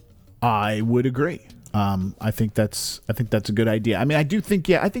 I would agree. I think that's a good idea. I mean, I think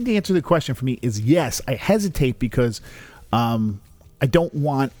the answer to the question for me is yes. I hesitate because I don't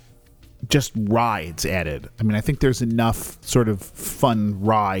want just rides added. I mean, I think there's enough sort of fun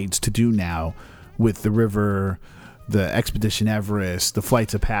rides to do now with the river, the Expedition Everest, the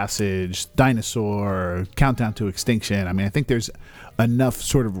Flights of Passage, Dinosaur, Countdown to Extinction. I mean, I think there's enough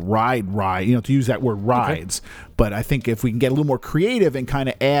sort of ride, to use that word rides. Okay. But I think if we can get a little more creative and kind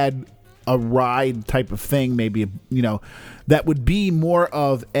of add a ride type of thing, maybe, that would be more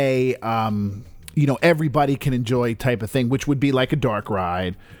of a, everybody can enjoy type of thing, which would be like a dark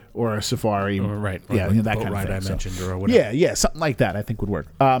ride or a safari. Right. Yeah, like that kind of ride thing. I mentioned or whatever. Yeah, something like that I think would work.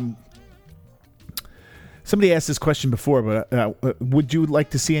 Somebody asked this question before, but would you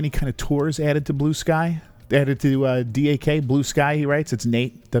like to see any kind of tours added to Blue Sky? Added to DAK, Blue Sky, he writes. It's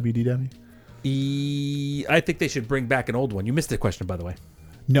Nate, WDW. I think they should bring back an old one. You missed the question, by the way.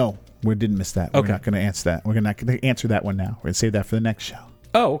 No, we didn't miss that. Okay. We're not going to answer that. We're not going to answer that one now. We're going to save that for the next show.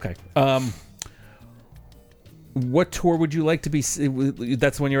 Oh, okay. What tour would you like to be...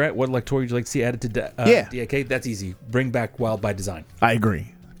 That's the one you're at? What tour would you like to see added to DAK? That's easy. Bring back Wild by Design. I agree.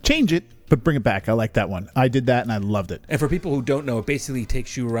 Change it, but bring it back. I like that one. I did that and I loved it. And for people who don't know, it basically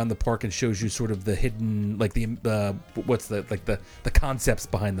takes you around the park and shows you sort of the hidden, like the concepts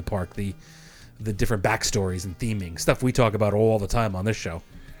behind the park, the different backstories and theming, stuff we talk about all the time on this show.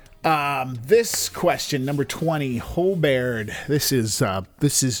 This question, number 20, Holberd. This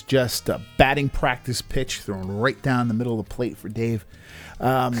is just a batting practice pitch thrown right down the middle of the plate for Dave.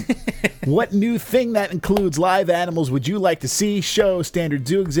 What new thing that includes live animals would you like to see? Show, standard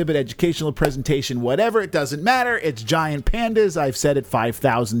zoo exhibit, educational presentation, whatever. It doesn't matter. It's giant pandas. I've said it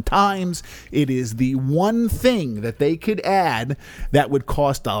 5,000 times. It is the one thing that they could add that would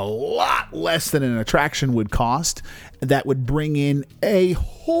cost a lot less than an attraction would cost. That would bring in a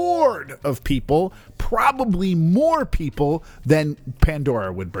horde of people, probably more people than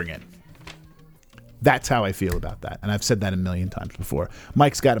Pandora would bring in. That's how I feel about that. And I've said that a million times before.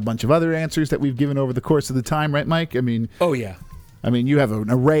 Mike's got a bunch of other answers that we've given over the course of the time, right, Mike? I mean, oh, yeah. I mean, you have an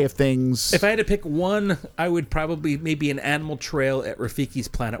array of things. If I had to pick one, I would probably maybe an animal trail at Rafiki's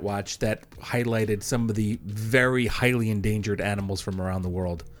Planet Watch that highlighted some of the very highly endangered animals from around the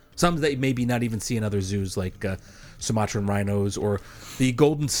world. Some that you maybe not even see in other zoos, like Sumatran rhinos or the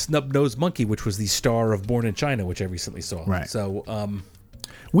golden snub-nosed monkey, which was the star of Born in China, which I recently saw. Right. So,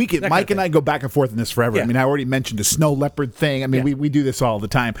 Mike and I go back and forth in this forever. Yeah. I mean, I already mentioned a snow leopard thing. I mean, we do this all the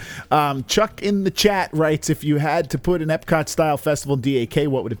time. Chuck in the chat writes, if you had to put an Epcot-style festival in DAK,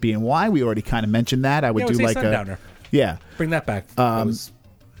 what would it be and why? We already kind of mentioned that. I would do like Sundowner. Yeah. Bring that back.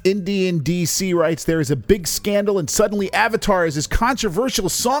 Indian DC writes, there is a big scandal and suddenly Avatar is this controversial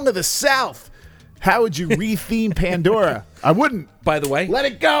song of the South. How would you re-theme Pandora? I wouldn't. By the way, let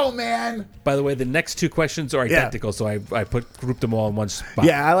it go, man. By the way, the next two questions are identical, so I grouped them all in one spot.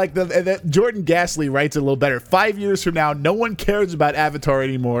 Yeah, I like that. Jordan Gasly writes it a little better. 5 years from now, no one cares about Avatar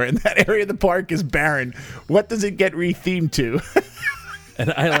anymore, and that area of the park is barren. What does it get re-themed to?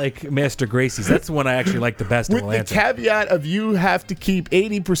 And I like Master Gracie's. That's the one I actually like the best. With the caveat of you have to keep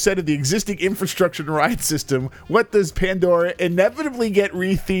 80% of the existing infrastructure and ride system, what does Pandora inevitably get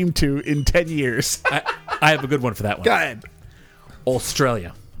re-themed to in 10 years? I have a good one for that one. Go ahead.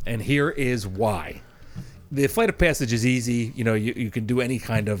 Australia. And here is why. The Flight of Passage is easy. You know, you can do any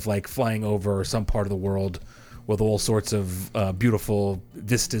kind of like flying over some part of the world with all sorts of beautiful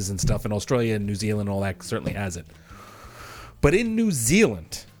vistas and stuff. And Australia and New Zealand and all that certainly has it. But in New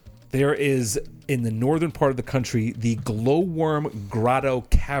Zealand, there is, in the northern part of the country, the Glowworm Grotto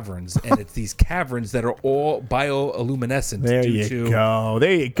Caverns. And it's these caverns that are all bioluminescent. There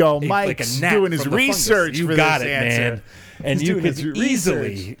you go. Mike's doing his research for this answer. You got it, man. And you can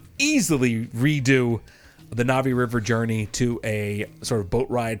easily redo the Navi River journey to a sort of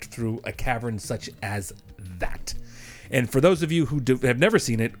boat ride through a cavern such as that. And for those of you who have never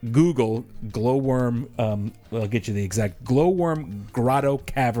seen it, Google Glowworm, I'll get you the exact, Glowworm Grotto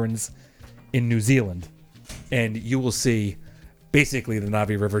Caverns in New Zealand. And you will see basically the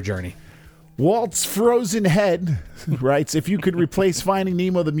Navi River journey. Walt's Frozen Head writes, if you could replace Finding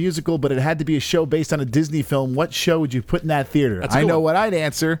Nemo the musical, but it had to be a show based on a Disney film, what show would you put in that theater? I know what I'd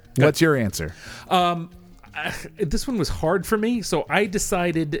answer. Good. What's your answer? This one was hard for me, so I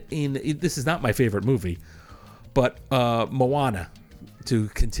decided this is not my favorite movie, but Moana, to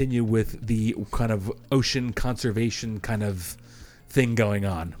continue with the kind of ocean conservation kind of thing going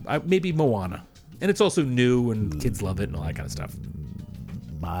on. Maybe Moana. And it's also new and kids love it and all that kind of stuff.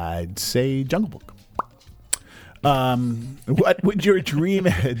 I'd say Jungle Book. What would your dream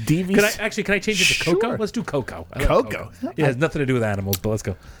DVC? Can I change it to Coco? Sure. Let's do Coco. Coco. It has nothing to do with animals, but let's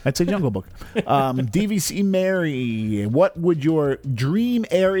go. I'd say Jungle Book. DVC Mary, what would your dream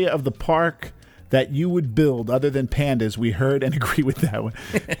area of the park that you would build other than pandas? We heard and agree with that one.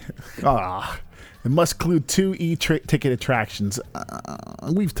 It must include 2 e-ticket attractions.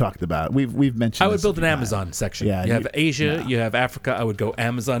 We've talked about it. We've mentioned. I would build an Amazon section. Yeah, you have Asia, you have Africa. I would go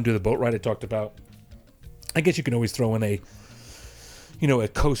Amazon, do the boat ride I talked about. I guess you can always throw in a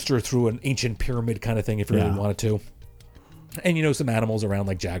coaster through an ancient pyramid kind of thing if you really wanted to. And some animals around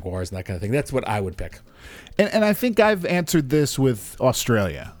like jaguars and that kind of thing. That's what I would pick. And I think I've answered this with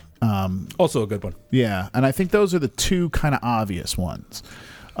Australia. Also a good one. Yeah, and I think those are the 2 kind of obvious ones.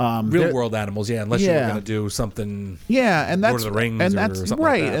 Real world animals, unless you're going to do something. Yeah, and that's Lord of the Rings and that's or something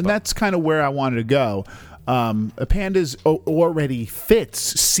right, like that, and that's kind of where I wanted to go. Pandas already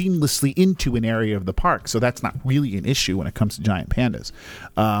fits seamlessly into an area of the park, so that's not really an issue when it comes to giant pandas.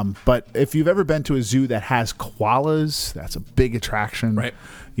 But if you've ever been to a zoo that has koalas, that's a big attraction. Right.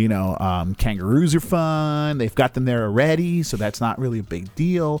 Kangaroos are fun. They've got them there already, so that's not really a big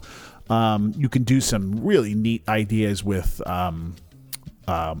deal. You can do some really neat ideas with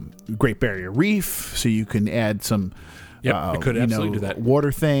Great Barrier Reef, so you can add some Yep, it could absolutely do that.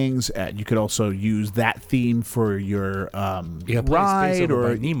 Water things. You could also use that theme for your You got plenty of space ride over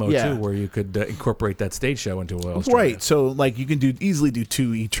or by Nemo too, where you could incorporate that stage show into Australia. Right, so like you can easily do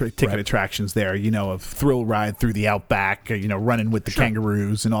two ticket attractions there. A thrill ride through the outback. Running with the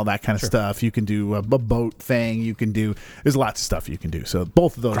kangaroos and all that kind of stuff. You can do a boat thing. You can do. There's lots of stuff you can do. So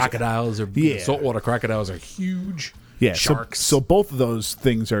both of those Crocodiles saltwater crocodiles are huge. Yeah, sharks. So both of those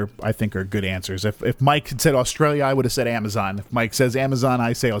things are good answers. If Mike had said Australia, I would have said Amazon. If Mike says Amazon,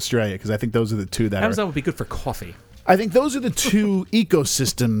 I say Australia because I think those are the two that Amazon would be good for coffee. I think those are the two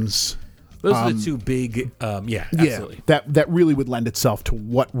ecosystems. Those are the two big, absolutely. That really would lend itself to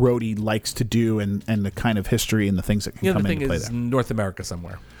what Rhodey likes to do and the kind of history and the things that can come into play there. The other thing is North America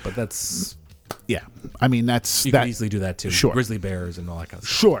somewhere, but that's... Yeah, I mean you can easily do that too. Sure, grizzly bears and all that kind of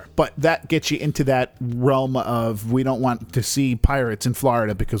stuff. Sure, but that gets you into that realm of we don't want to see pirates in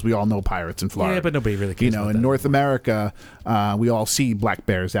Florida because we all know pirates in Florida. Yeah, but nobody really cares. In North America, we all see black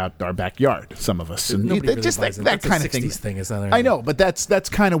bears out our backyard. Some of us, and nobody really just buys that kind of thing. Is not I know, but that's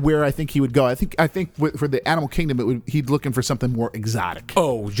kind of where I think he would go. I think for the Animal Kingdom, he'd looking for something more exotic.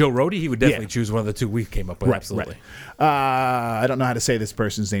 Oh, Joe Rhodey, he would definitely choose one of the two we came up with. Absolutely. Right. I don't know how to say this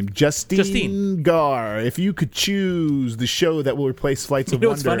person's name. Justine Gar. If you could choose the show that will replace Flights of Wonder.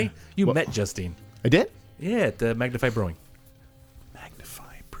 What's funny? You met Justine. I did? Yeah, at Magnify Brewing.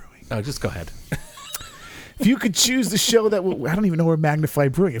 Magnify Brewing. Oh, just go ahead. If you could choose the show that will... I don't even know where Magnify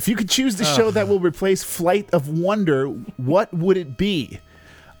Brewing... If you could choose the show that will replace Flight of Wonder, what would it be?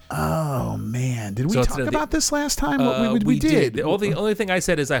 Oh, man. Did we talk about this last time? We did. The only thing I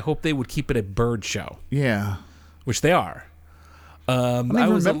said is I hope they would keep it a bird show. Yeah. Which they are. I don't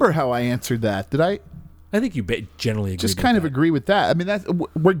even remember how I answered that. Did I? I think you generally agree. Just kind of agree with that. I mean,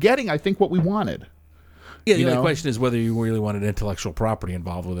 we're getting, I think, what we wanted. Yeah, the only question is whether you really wanted intellectual property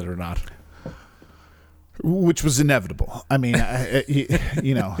involved with it or not. Which was inevitable. I mean,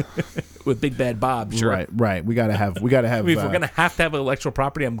 with Big Bad Bob, sure. Right. We gotta have. I mean, if we're gonna have intellectual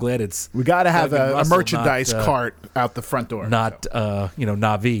property, I'm glad it's. We gotta have a merchandise cart out the front door. Not,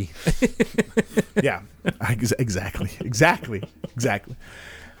 Navi. Yeah, exactly.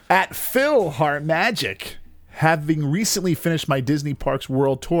 At Phil Heart Magic, having recently finished my Disney Parks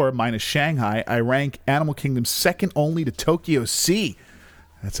World Tour minus Shanghai, I rank Animal Kingdom second only to Tokyo Sea.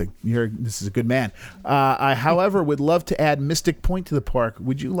 This is a good man. I, however, would love to add Mystic Point to the park.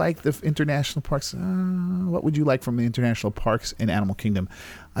 Would you like the international parks? What would you like from the international parks in Animal Kingdom?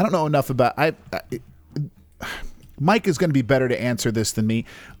 I don't know enough about. Mike is going to be better to answer this than me,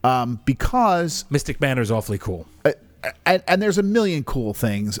 because Mystic Manor is awfully cool. And there's a million cool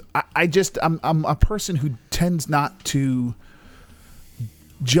things. I'm a person who tends not to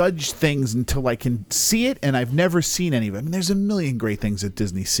judge things until I can see it, and I've never seen any of it. I mean, there's a million great things at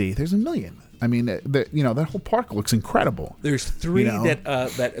Disney Sea. There's a million. I mean, that whole park looks incredible. There's three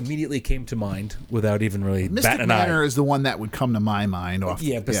that immediately came to mind without even really batting an eye. Mystic Manor is the one that would come to my mind.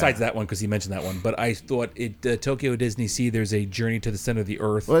 Besides that one, because he mentioned that one. But I thought Tokyo Disney Sea, there's a Journey to the Center of the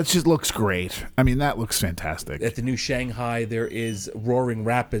Earth. Well, it just looks great. I mean, that looks fantastic. At the new Shanghai, there is Roaring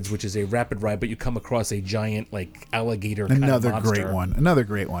Rapids, which is a rapid ride, but you come across a giant alligator kind of monster. Another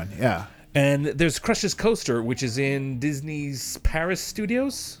great one, yeah. And there's Crush's Coaster, which is in Disney's Paris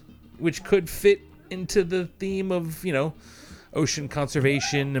Studios, which could fit into the theme of, ocean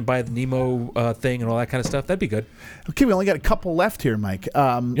conservation and by the Nemo thing and all that kind of stuff. That'd be good. Okay, we only got a couple left here, Mike.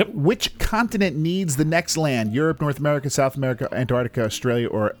 Yep. Which continent needs the next land? Europe, North America, South America, Antarctica, Australia,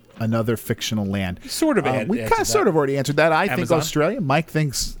 or another fictional land? Sort of. We kind of sort of already answered that. I think Australia. Mike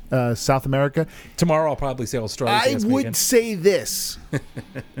thinks South America. Tomorrow I'll probably say Australia. I would say this.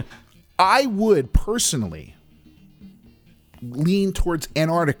 I would personally lean towards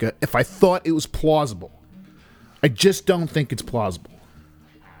Antarctica if I thought it was plausible. I just don't think it's plausible.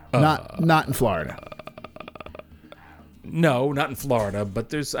 Not in Florida. No, not in Florida, but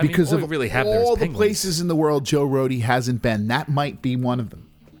there's because all of we really have all the places in the world Joe Rhodey hasn't been. That might be one of them.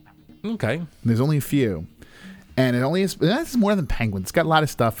 Okay. And there's only a few. And that's more than penguins. It's got a lot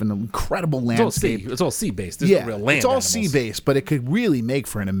of stuff and an incredible landscape. It's all sea-based. There's no real land it's all animals. sea-based, but it could really make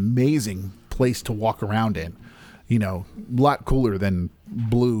for an amazing place to walk around in. A lot cooler than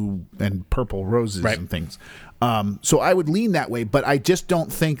blue and purple roses and things. So I would lean that way, but I just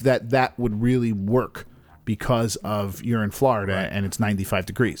don't think that would really work because of you're in Florida and it's 95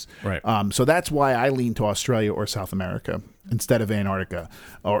 degrees. Right. So that's why I lean to Australia or South America instead of Antarctica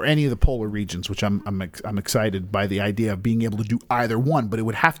or any of the polar regions, which I'm excited by the idea of being able to do either one, but it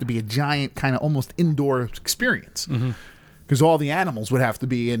would have to be a giant kind of almost indoor experience because all the animals would have to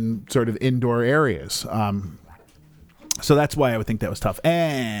be in sort of indoor areas. So that's why I would think that was tough.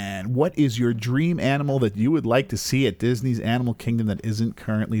 And what is your dream animal that you would like to see at Disney's Animal Kingdom that isn't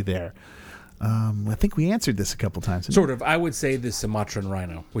currently there? I think we answered this a couple times. Sort of. I would say the Sumatran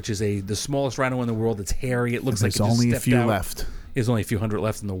rhino, which is the smallest rhino in the world. It's hairy. It looks like There's it just only a stepped few out. left. There's only a few hundred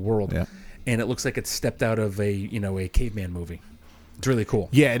left in the world. Yeah. And it looks like it stepped out of a caveman movie. It's really cool.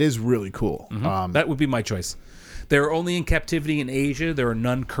 Yeah, it is really cool. That would be my choice. They're only in captivity in Asia. There are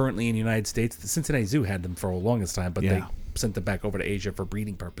none currently in the United States. The Cincinnati Zoo had them for the longest time, but they sent them back over to Asia for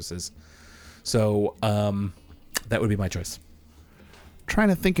breeding purposes. So that would be my choice. Trying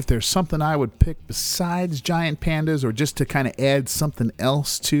to think if there's something I would pick besides giant pandas, or just to kind of add something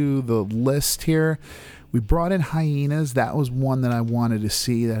else to the list here. We brought in hyenas. That was one that I wanted to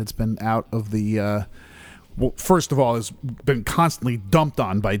see that has been out of the... well, first of all, has been constantly dumped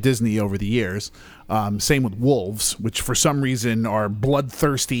on by Disney over the years. Same with wolves, which for some reason are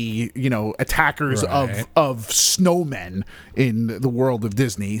bloodthirsty, attackers Right. of snowmen in the world of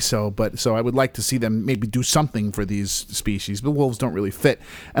Disney. So I would like to see them maybe do something for these species. But wolves don't really fit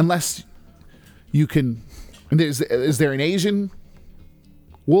unless you can. And is there an Asian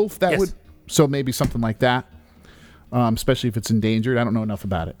wolf that Yes. would? So maybe something like that, especially if it's endangered. I don't know enough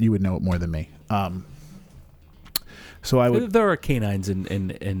about it. You would know it more than me. So I would. There are canines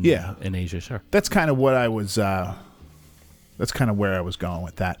in Asia, sure. That's kind of what I was. That's kind of where I was going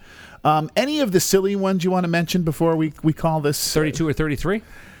with that. Any of the silly ones you want to mention before we call this 32 or 33?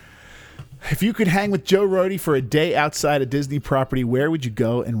 If you could hang with Joe Rohde for a day outside a Disney property, where would you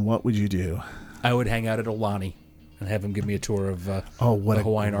go and what would you do? I would hang out at Olani and have him give me a tour of What the a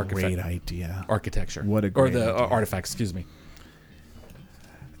Hawaiian great idea! architecture. What a or great the idea. artifacts, excuse me.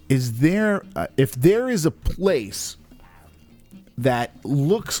 Is there if there is a place that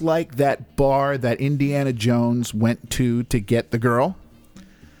looks like that bar that Indiana Jones went to get the girl,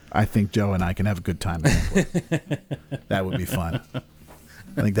 I think Joe and I can have a good time there. That would be fun.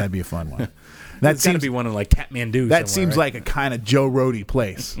 I think that'd be a fun one. That It's got to be one in like Kathmandu. That somewhere, seems right? like a kind of Joe Rohde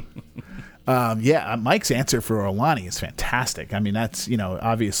place. Mike's answer for Olani is fantastic. I mean, that's,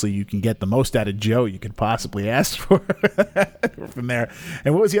 obviously you can get the most out of Joe you could possibly ask for from there.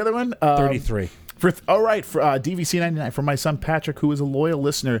 And what was the other one? 33. For DVC 99 for my son Patrick, who is a loyal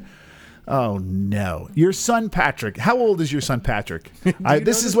listener. Oh no, your son Patrick. How old is your son Patrick?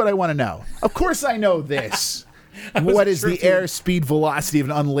 This is what I want to know. Of course, I know this. What is the airspeed velocity of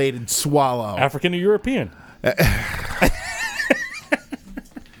an unladen swallow? African or European?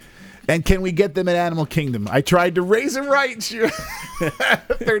 And can we get them at Animal Kingdom? I tried to raise him right.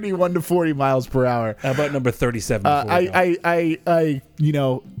 31 to 40 miles per hour. How about number 37?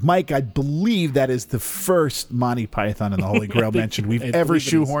 Mike, I believe that is the first Monty Python and the Holy Grail mention we've ever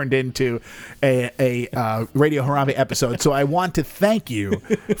shoehorned into a Radio Harambe episode. So I want to thank you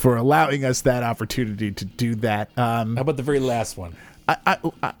for allowing us that opportunity to do that. How about the very last one?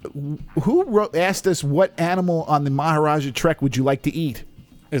 Who asked us what animal on the Maharaja Trek would you like to eat?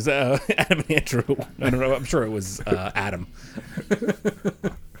 Is Adam and Andrew? I don't know. I'm sure it was Adam.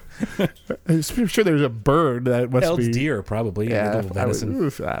 I'm sure there's a bird that must Eld's be deer, probably. Yeah, Little venison.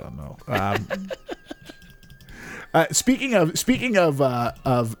 I don't know. Speaking of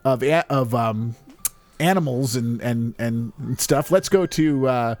animals and stuff, let's go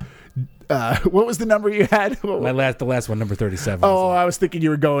to what was the number you had? The last one, number 37. Oh, I was thinking you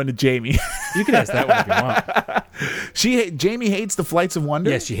were going to Jamie. You can ask that one if you want. Jamie hates the Flights of Wonder.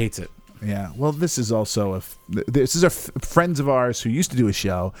 Yes, she hates it. Yeah. Well, this is also friends of ours who used to do a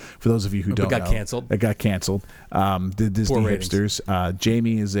show. For those of you who don't know, canceled. It got canceled. The Disney Poor ratings. hipsters.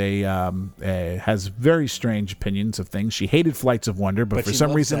 Jamie is has very strange opinions of things. She hated Flights of Wonder, but for she some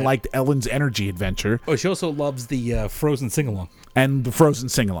loves reason that. liked Ellen's Energy Adventure Oh, she also loves the Frozen sing-along. and the Frozen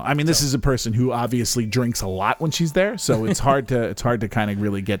sing-along. I mean, this is a person who obviously drinks a lot when she's there, so it's hard to kind of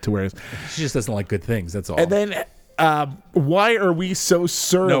really get to where. She just doesn't like good things, that's all. And then, why are we so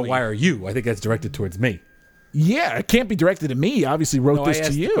surly? No, why are you? I think that's directed towards me. Yeah, it can't be directed to me. Obviously, wrote No, this I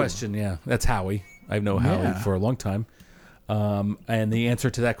asked to you. the question, yeah. That's Howie. I've known Howie Yeah. for a long time. And the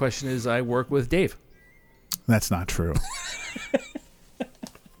answer to that question is I work with Dave. That's not true.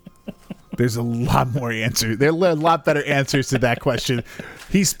 There's a lot more answers. There are a lot better answers to that question.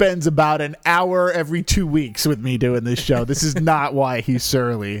 He spends about an hour every 2 weeks with me doing this show. This is not why he's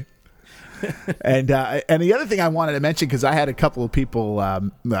surly. And the other thing I wanted to mention, because I had a couple of people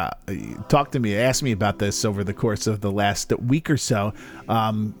talk to me, ask me about this over the course of the last week or so.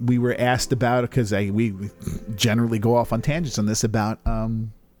 We were asked about, because we generally go off on tangents on this, about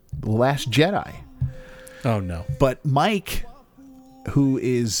The Last Jedi. Oh, no. But Mike, who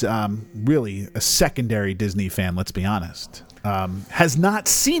is really a secondary Disney fan, let's be honest, has not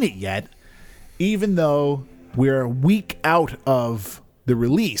seen it yet, even though We're a week out of the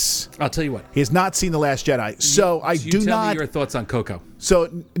release. I'll tell you what. He has not seen The Last Jedi. So I do tell not. me your thoughts on Coco. So,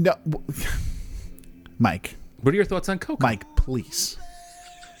 no. Mike. What are your thoughts on Coco? Mike, please.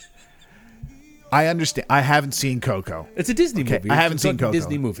 I understand. I haven't seen Coco. It's a Disney movie. I haven't It's seen like Coco.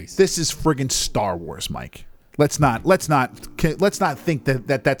 Disney movies. This is friggin' Star Wars, Mike. Let's not think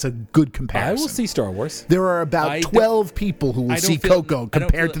that that's a good comparison. I will see Star Wars. There are about 12 people who will see Coco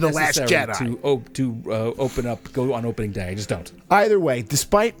compared to The Last Jedi. To open up, go on opening day. I just don't. Either way,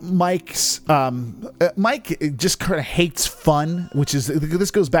 despite Mike's, Mike just kind of hates fun, which is this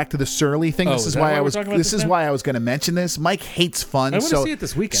goes back to the Surly thing. Oh, this is why I was. This is why I was going to mention this. Mike hates fun. I want to see it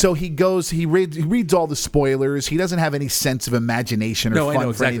this weekend. So he goes. He reads all the spoilers. He doesn't have any sense of imagination or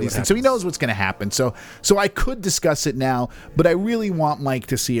fun for any of these things. So he knows what's going to happen. So I could discuss it now, but I really want Mike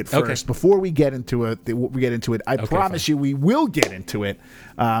to see it first before we get into it. I promise you, we will get into it.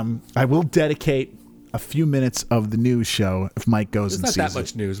 I will dedicate a few minutes of the news show if Mike goes and sees it. It's not that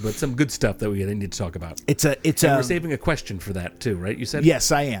much news, but some good stuff that we need to talk about. We're saving a question for that too, right? You said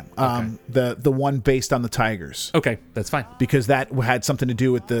yes, I am. The one based on the tigers. Okay, that's fine because that had something to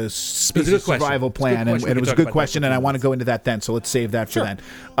do with the species survival plan, and it was a good question, and I want to go into that then. So let's save that for then.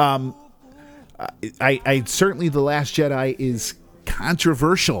 I certainly The Last Jedi is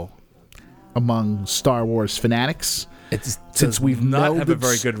controversial among Star Wars fanatics. Since we've not have a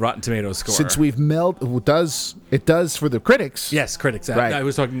very good Rotten Tomatoes score. Since we've it does for the critics. Yes, critics. Right. I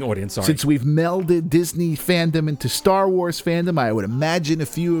was talking audience. Sorry. Since we've melded Disney fandom into Star Wars fandom, I would imagine a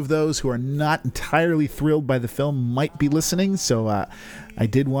few of those who are not entirely thrilled by the film might be listening. So I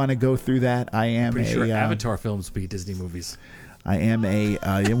did want to go through that. I am pretty sure Avatar films will be Disney movies. I am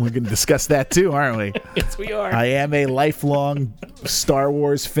and we're going to discuss that too, aren't we? Yes, we are. I am a lifelong Star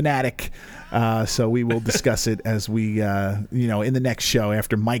Wars fanatic. So we will discuss it as we, in the next show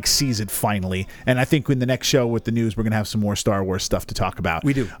after Mike sees it finally. And I think in the next show with the news, we're going to have some more Star Wars stuff to talk about.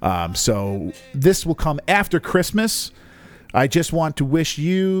 We do. So this will come after Christmas. I just want to wish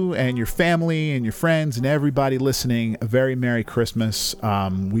you and your family and your friends and everybody listening a very Merry Christmas.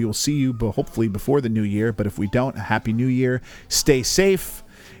 We will see you hopefully before the New Year. But if we don't, a Happy New Year. Stay safe.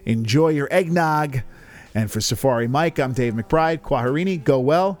 Enjoy your eggnog. And for Safari Mike, I'm Dave McBride. Kwaharini, go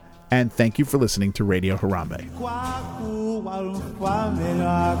well. And thank you for listening to Radio Harambe.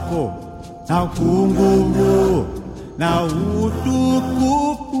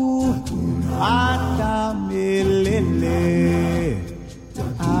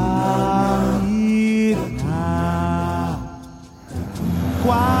 Amina.